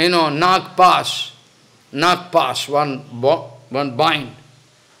 Nagpash, one bind.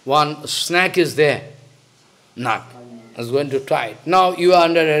 One snake is there. Nag is going to try it. Now you are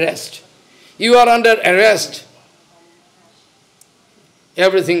under arrest. You are under arrest.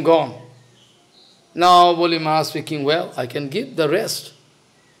 Everything gone. Now Bali Maharaj speaking, well, I can give the rest.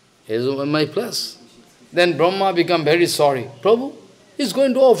 He is in my place. Then Brahma become very sorry. Prabhu, he is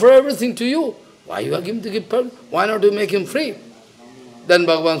going to offer everything to you. Why you are going to give Prabhu? Why not you make him free? Then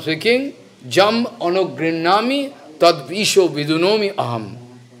Bhagavan speaking, Jam anugrinami tad visho vidunomi aham.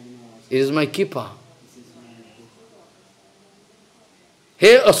 It is my kripa.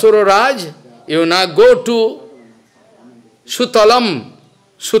 Hey Asura Raj, you now go to Sutal,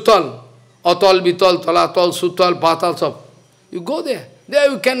 Atal, Vital, Talatal, Sutal, Patal, Sab. You go there. There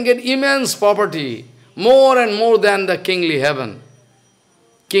you can get immense property, more and more than the kingly heaven,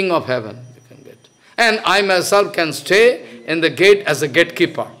 king of heaven you can get. And I myself can stay in the gate as a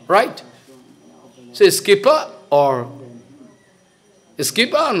gatekeeper, right? So is keeper or not? Is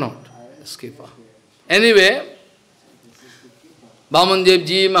keeper. Anyway, Vamanadev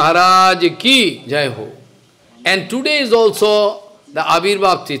Ji Maharaj ki jai ho. And today is also the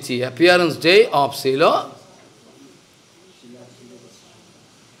Avirbhav Tithi, appearance day of Srila,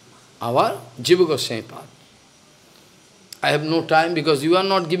 our Jiva Goswami path. I have no time because you are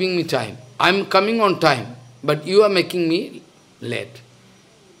not giving me time. I am coming on time, but you are making me late.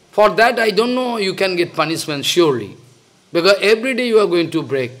 For that I don't know, you can get punishment surely. Because every day you are going to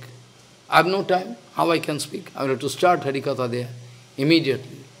break. I have no time. How I can speak? I will have to start ХариКатха there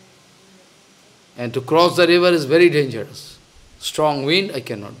immediately. And to cross the river is very dangerous. Strong wind, I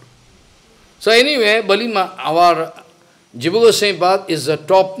cannot do. So anyway, our Jiva Goswami path is the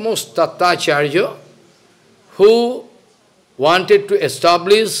topmost Tattva Acharya who wanted to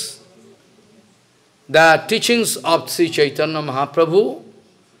establish the teachings of Sri Chaitanya Mahaprabhu.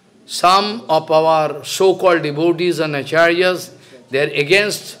 Some of our so-called devotees and Acharyas, they are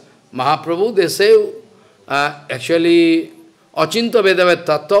against Mahaprabhu. They say, actually, Achinta Vedavat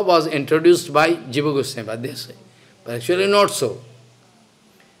Tattva was introduced by Jiva Goswami, they say. But actually not so.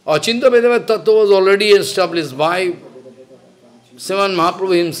 Achinta Vedavat Tattva was already established by Sriman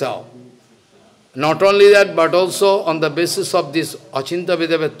Mahaprabhu himself. Not only that, but also on the basis of this Achinta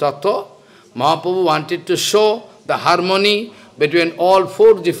Vedavat Tattva, Mahaprabhu wanted to show the harmony between all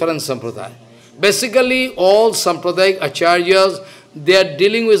 4 different sampradayas. Basically, all sampradayic acharyas, they are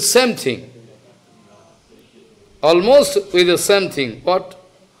dealing with same thing. Almost with the same thing. What?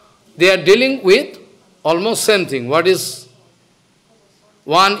 They are dealing with almost same thing. What is?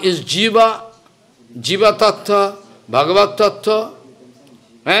 One is Jiva, Jiva Tattva, Bhagavat Tattva.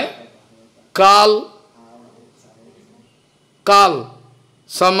 Kal,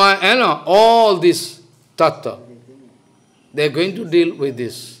 Sama, all this Tattva. They are going to deal with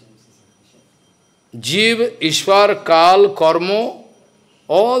this. Jiva, Ishwar, Kal, Karma,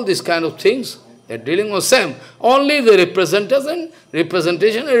 all these kind of things, they are dealing with same. Only the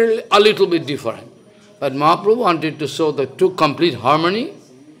representation is a little bit different. But Mahaprabhu wanted to show the two complete harmony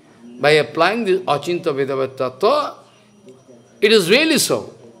by applying this Achinta Vedava Tattva. It is really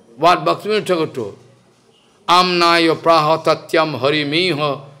so. What Bhaktivinoda Thakur told. Amnaya praha tatyam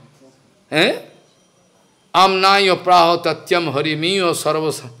harimiho. Amnaya praha tatyam harimiho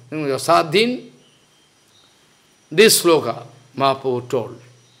sarva sadhin. This sloka Mahaprabhu told.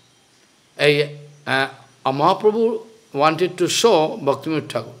 Mahaprabhu wanted to show Bhaktivinoda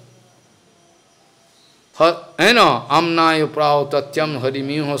Thakur. Amnaya praha tatyam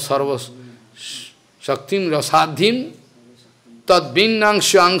harimiho sarva shaktim rasadhim. Tad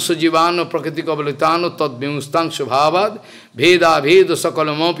binnangshu angshu jivano prakriti kabalitano tad bhimstangshu bhavad bheda bheda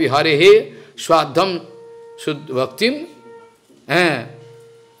sakalamopi harehe swadham shuddh bhaktim.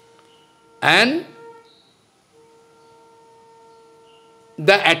 And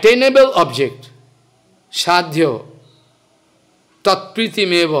the attainable object, sadhya,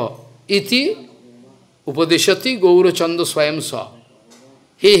 tatpritimeva iti upadeshati gaura chanda swayam sa.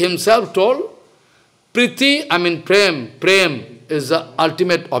 He himself told, priti, prem is the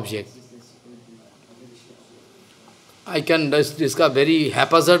ultimate object. I can discuss very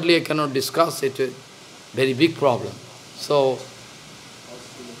haphazardly, I cannot discuss it, very big problem. So,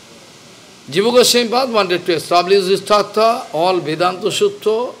 Jiva Goswami wanted to establish this Tattva, all Vedanta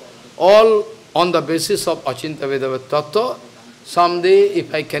Sutta, all on the basis of Achinta Vedava Tattva. Someday,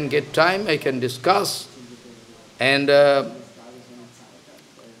 if I can get time, I can discuss. And Jiva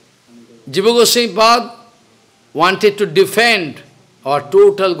Goswami wanted to defend our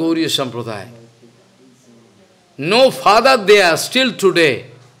total Gauriya Sampradaya. No father there, still today,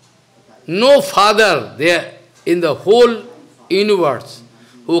 no father there in the whole universe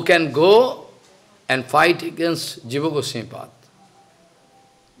who can go and fight against Jiva Goswami.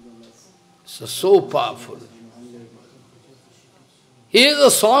 So powerful. He is the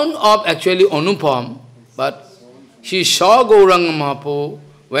son of actually Anupam, but he saw Gauranga Mahaprabhu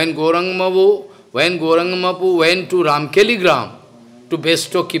when Gauranga Mahaprabhu went to Ramkeli Gram to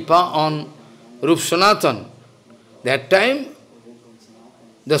bestow kripa on Rup Sanatan. That time,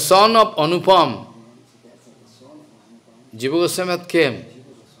 the son of Anupam, Jiva Goswami came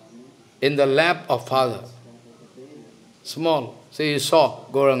in the lap of father. Small. So he saw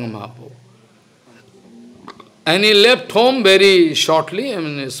Gauranga Mahaprabhu. And he left home very shortly,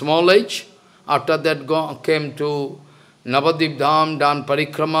 in small age. After that came to Navadip Dham, done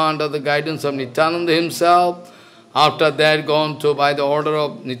parikrama under the guidance of Nityananda himself. After that, gone to, by the order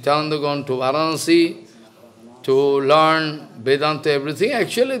of Nityananda, gone to Varanasi to learn Vedanta, everything.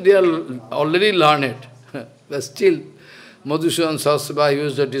 Actually, they are already learned it. But still, Madhusudan Saraswati, he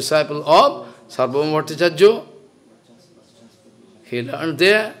was the disciple of Sarvabhauma Bhattacharya. He learned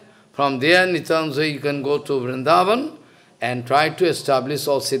there. From there, Nityananda, you can go to Vrindavan and try to establish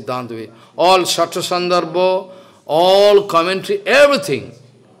all Siddhanta. All Shatra Sandarbha, all commentary, everything.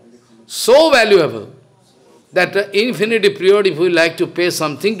 So valuable that the infinity period, if we like to pay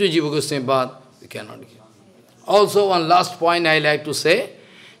something to Jiva Goswami, we cannot give. Also, one last point I like to say,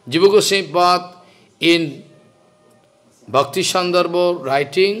 Jiva Goswami in Bhakti Sandarbha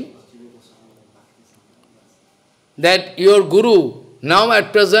writing that your Guru, now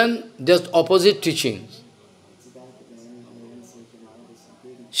at present, just opposite teachings.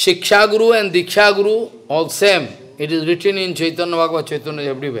 Shiksha Guru and Diksha Guru, all same. It is written in Chaitanya Bhagavad, Chaitanya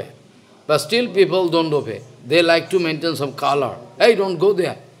everywhere. But still people don't obey. They like to maintain some color. Hey, don't go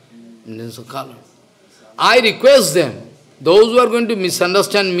there. Maintain some color. I request them, those who are going to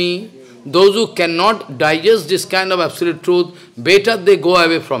misunderstand me, those who cannot digest this kind of absolute truth, better they go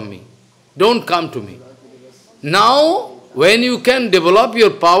away from me. Don't come to me. Now, when you can develop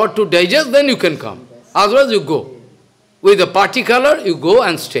your power to digest, then you can come. Otherwise you go. With the party color, you go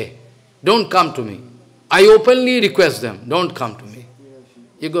and stay. Don't come to me. I openly request them, don't come to me.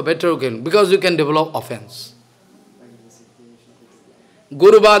 You go better again, because you can develop offense.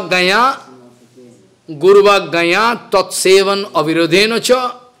 Guru Bhagaya tat sevan avirodhena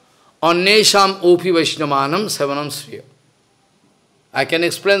cha annesham opi vaishnavanam sevanam sriya. I can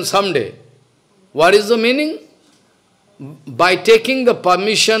explain someday. What is the meaning? By taking the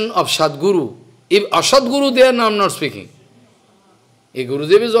permission of Sadguru. If Asadguru there, now I am not speaking. If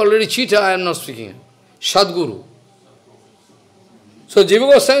Gurudev is already cheater, I am not speaking. Sadguru. So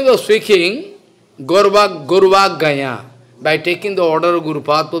Jiva Goswami was speaking Gurvak Gaya by taking the order of Guru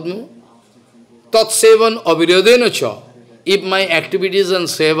Padma. tat sevan avirodena cha. If my activities and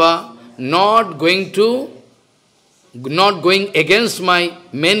seva not going against my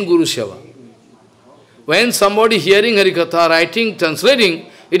main Guru Seva. When somebody hearing Harikatha, writing, translating,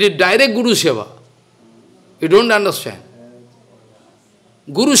 it is direct Guru Seva. You don't understand.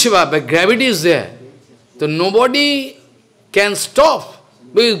 Guru Seva, but gravity is there. So nobody can stop.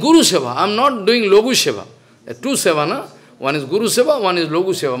 Because Guru Seva, I am not doing Logu Seva. There are two Seva, na? One is Guru Seva, one is Logu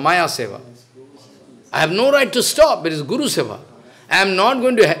Seva, Maya Seva. I have no right to stop, but it is Guru Seva. I am not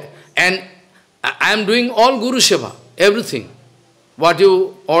going to, and I am doing all Guru Seva, everything. What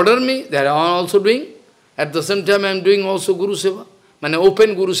you order me, that I am also doing. At the same time, I am doing also Guru Seva. Means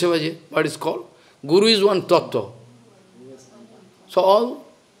open Guru Seva, what is called. Guru is one Tattva. So all,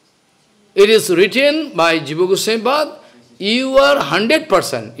 it is written by Jiva Goswami, you are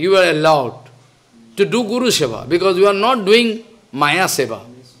 100%, you are allowed to do Guru Seva, because you are not doing Maya Seva.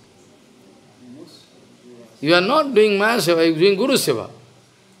 You are not doing Maya Seva, you are doing Guru Seva.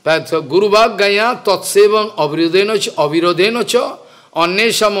 But Guru Bhagaya Tat Sevam Avirodena Cha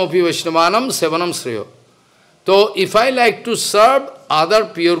Annesham Opi Vaishnavanam Sevanam Sreyo. So if I like to serve other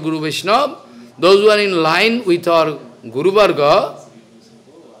pure Guru Vaishnava, those who are in line with our Guru Varga,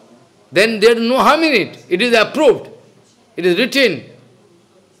 then there is no harm in it. It is approved. It is written.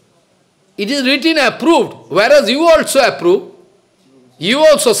 It is written, approved. Whereas you also approve. You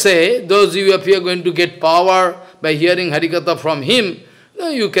also say, those you appear going to get power by hearing Harikatha from him,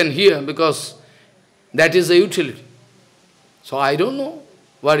 you can hear, because that is the utility. So I don't know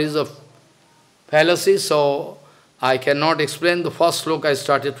what is the fallacy, so I cannot explain the first sloka I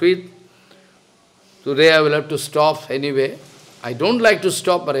started with. Today I will have to stop anyway. I don't like to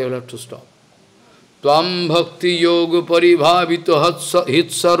stop, but I will have to stop. Tvam bhakti yoga paribhavito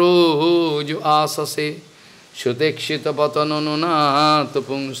hitsaro jo asase shutekshita patanonunat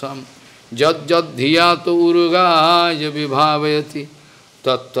pungsam jad jad dhiyato urgaya vibhavayati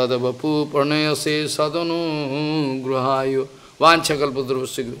tattadabapu pranayase sadano gruhayo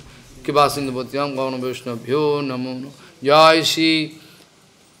vanchakalpadravasya kibasindhapatyam gauna vaishnavyo namo jai Sri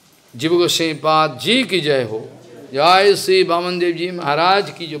Jiva Goswami Pad ji ki jai ho. Jai Sri Vamanadev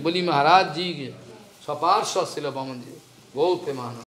Maharaj ki jai, Bali Maharaj ji ki jai. Saparsha Srila Vamanadev, Gaur Pemana.